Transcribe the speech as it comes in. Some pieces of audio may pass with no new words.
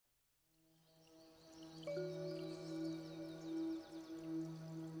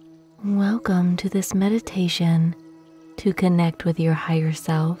Welcome to this meditation to connect with your higher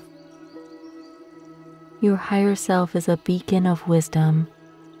self. Your higher self is a beacon of wisdom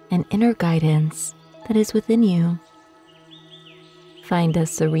and inner guidance that is within you. Find a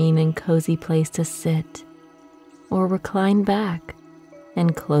serene and cozy place to sit or recline back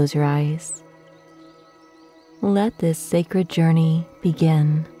and close your eyes. Let this sacred journey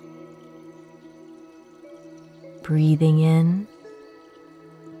begin. Breathing in,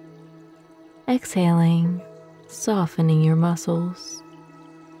 exhaling, softening your muscles.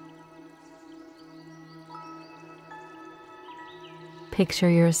 Picture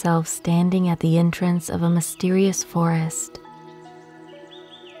yourself standing at the entrance of a mysterious forest.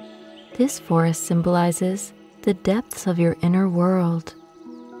 This forest symbolizes the depths of your inner world.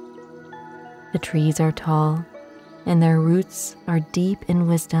 The trees are tall, and their roots are deep in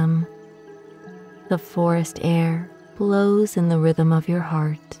wisdom. The forest air blows in the rhythm of your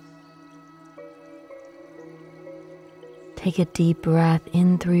heart. Take a deep breath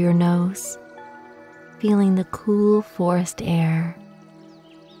in through your nose, feeling the cool forest air.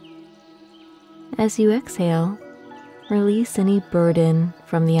 As you exhale, release any burden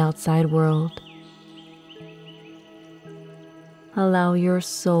from the outside world. Allow your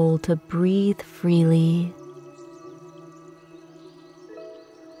soul to breathe freely.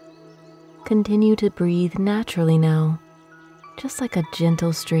 Continue to breathe naturally now, just like a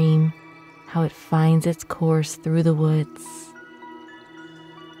gentle stream, how it finds its course through the woods.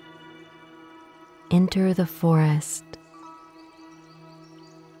 Enter the forest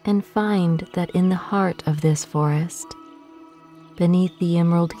and find that in the heart of this forest, beneath the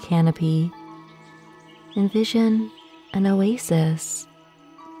emerald canopy, envision an oasis,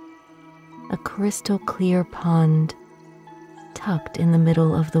 a crystal clear pond tucked in the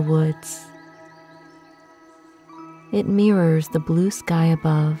middle of the woods. It mirrors the blue sky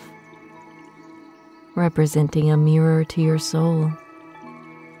above, representing a mirror to your soul.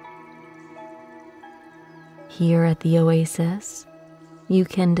 Here at the oasis, you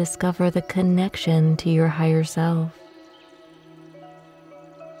can discover the connection to your higher self,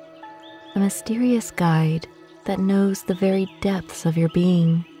 a mysterious guide that knows the very depths of your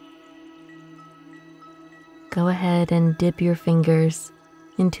being. Go ahead and dip your fingers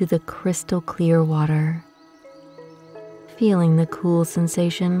into the crystal clear water, feeling the cool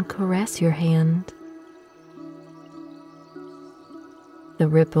sensation caress your hand. The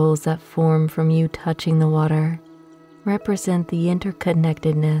ripples that form from you touching the water represent the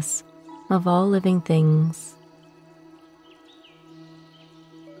interconnectedness of all living things.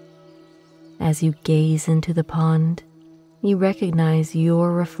 As you gaze into the pond, you recognize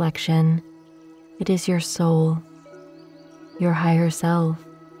your reflection. It is your soul, your higher self,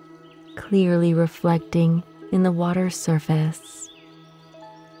 clearly reflecting in the water's surface.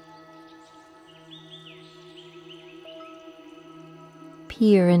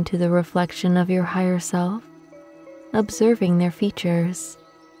 Peer into the reflection of your higher self, observing their features,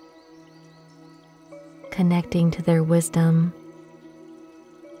 connecting to their wisdom,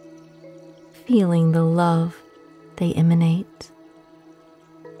 feeling the love they emanate.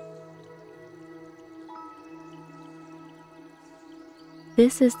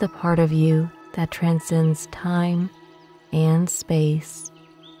 This is the part of you that transcends time and space,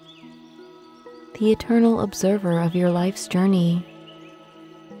 the eternal observer of your life's journey.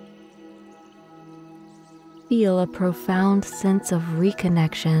 Feel a profound sense of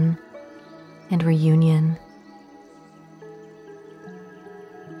reconnection and reunion.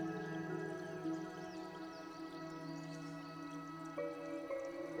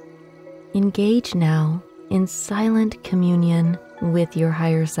 Engage now in silent communion with your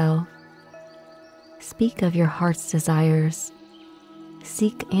higher self. Speak of your heart's desires,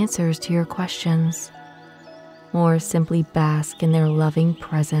 seek answers to your questions, or simply bask in their loving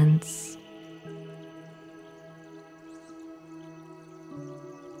presence.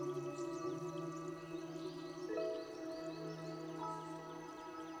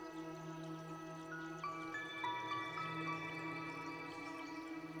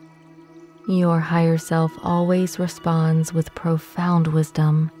 Your higher self always responds with profound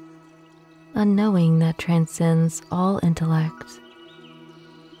wisdom, a knowing that transcends all intellect.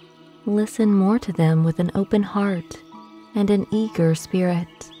 Listen more to them with an open heart and an eager spirit.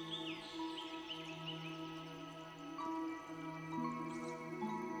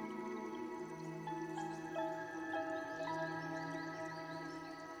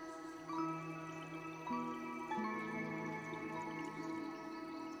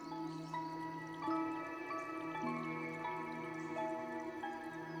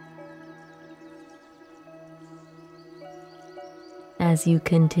 As you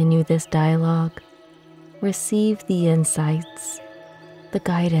continue this dialogue, receive the insights, the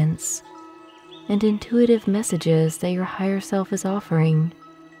guidance, and intuitive messages that your higher self is offering.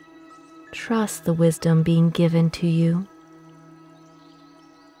 Trust the wisdom being given to you.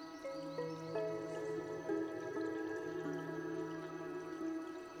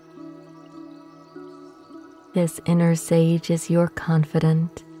 This inner sage is your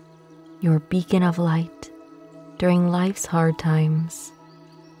confidant, your beacon of light during life's hard times.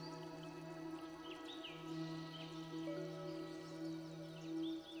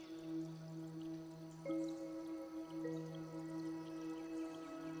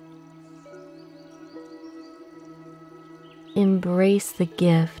 Embrace the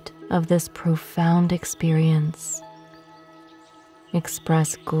gift of this profound experience.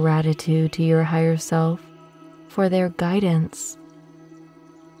 Express gratitude to your higher self for their guidance,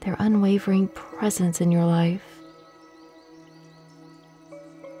 their unwavering presence in your life.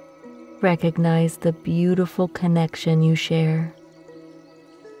 Recognize the beautiful connection you share.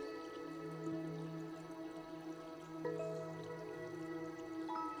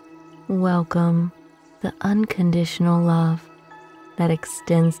 Welcome the unconditional love that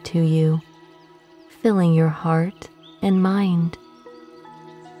extends to you, filling your heart and mind.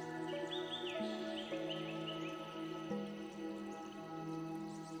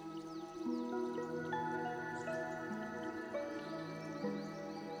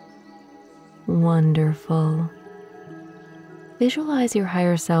 Wonderful. Visualize your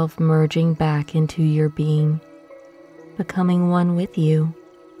higher self merging back into your being, becoming one with you,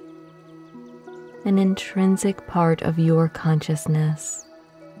 an intrinsic part of your consciousness.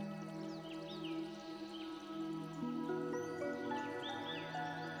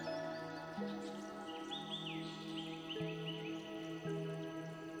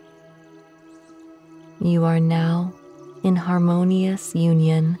 You are now in harmonious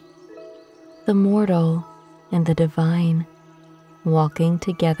union, the mortal and the divine, walking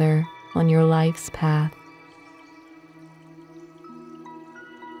together on your life's path.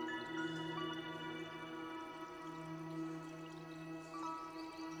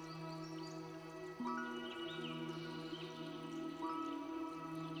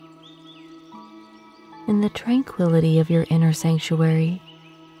 In the tranquility of your inner sanctuary,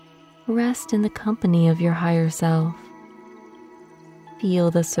 rest in the company of your higher self.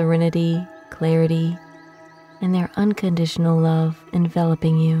 Feel the serenity, clarity, and their unconditional love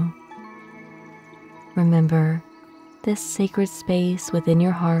enveloping you. Remember, this sacred space within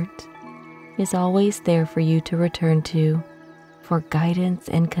your heart is always there for you to return to for guidance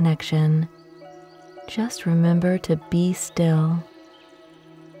and connection. Just remember to be still.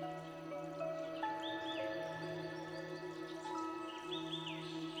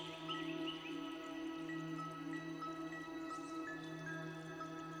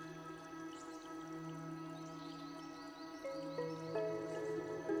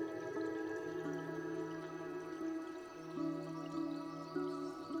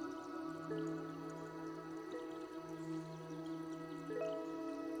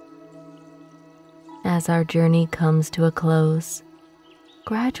 As our journey comes to a close,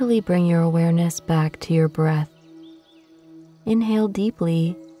 gradually bring your awareness back to your breath. Inhale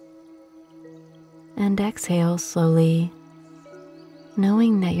deeply and exhale slowly,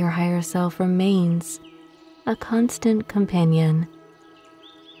 knowing that your higher self remains a constant companion,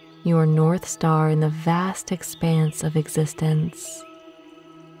 your North Star in the vast expanse of existence.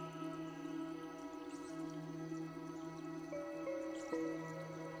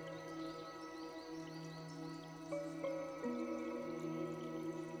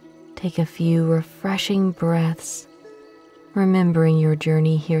 Take a few refreshing breaths, remembering your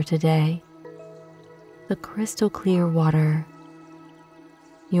journey here today, the crystal clear water,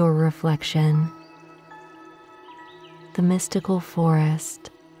 your reflection, the mystical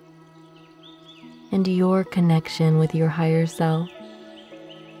forest, and your connection with your higher self.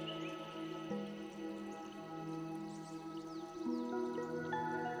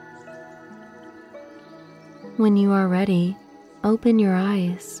 When you are ready, open your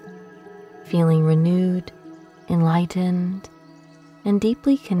eyes, feeling renewed, enlightened, and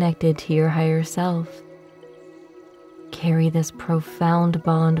deeply connected to your higher self. Carry this profound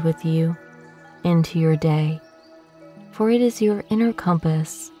bond with you into your day, for it is your inner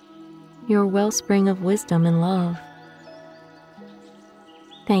compass, your wellspring of wisdom and love.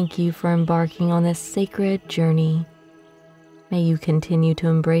 Thank you for embarking on this sacred journey. May you continue to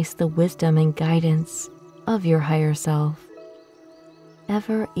embrace the wisdom and guidance of your higher self,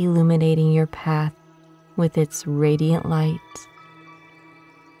 ever illuminating your path with its radiant light.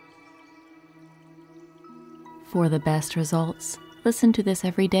 For the best results, Listen to this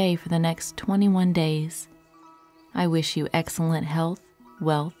every day for the next 21 days. I wish you excellent health,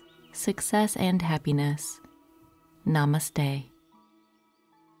 wealth, success, and happiness. Namaste.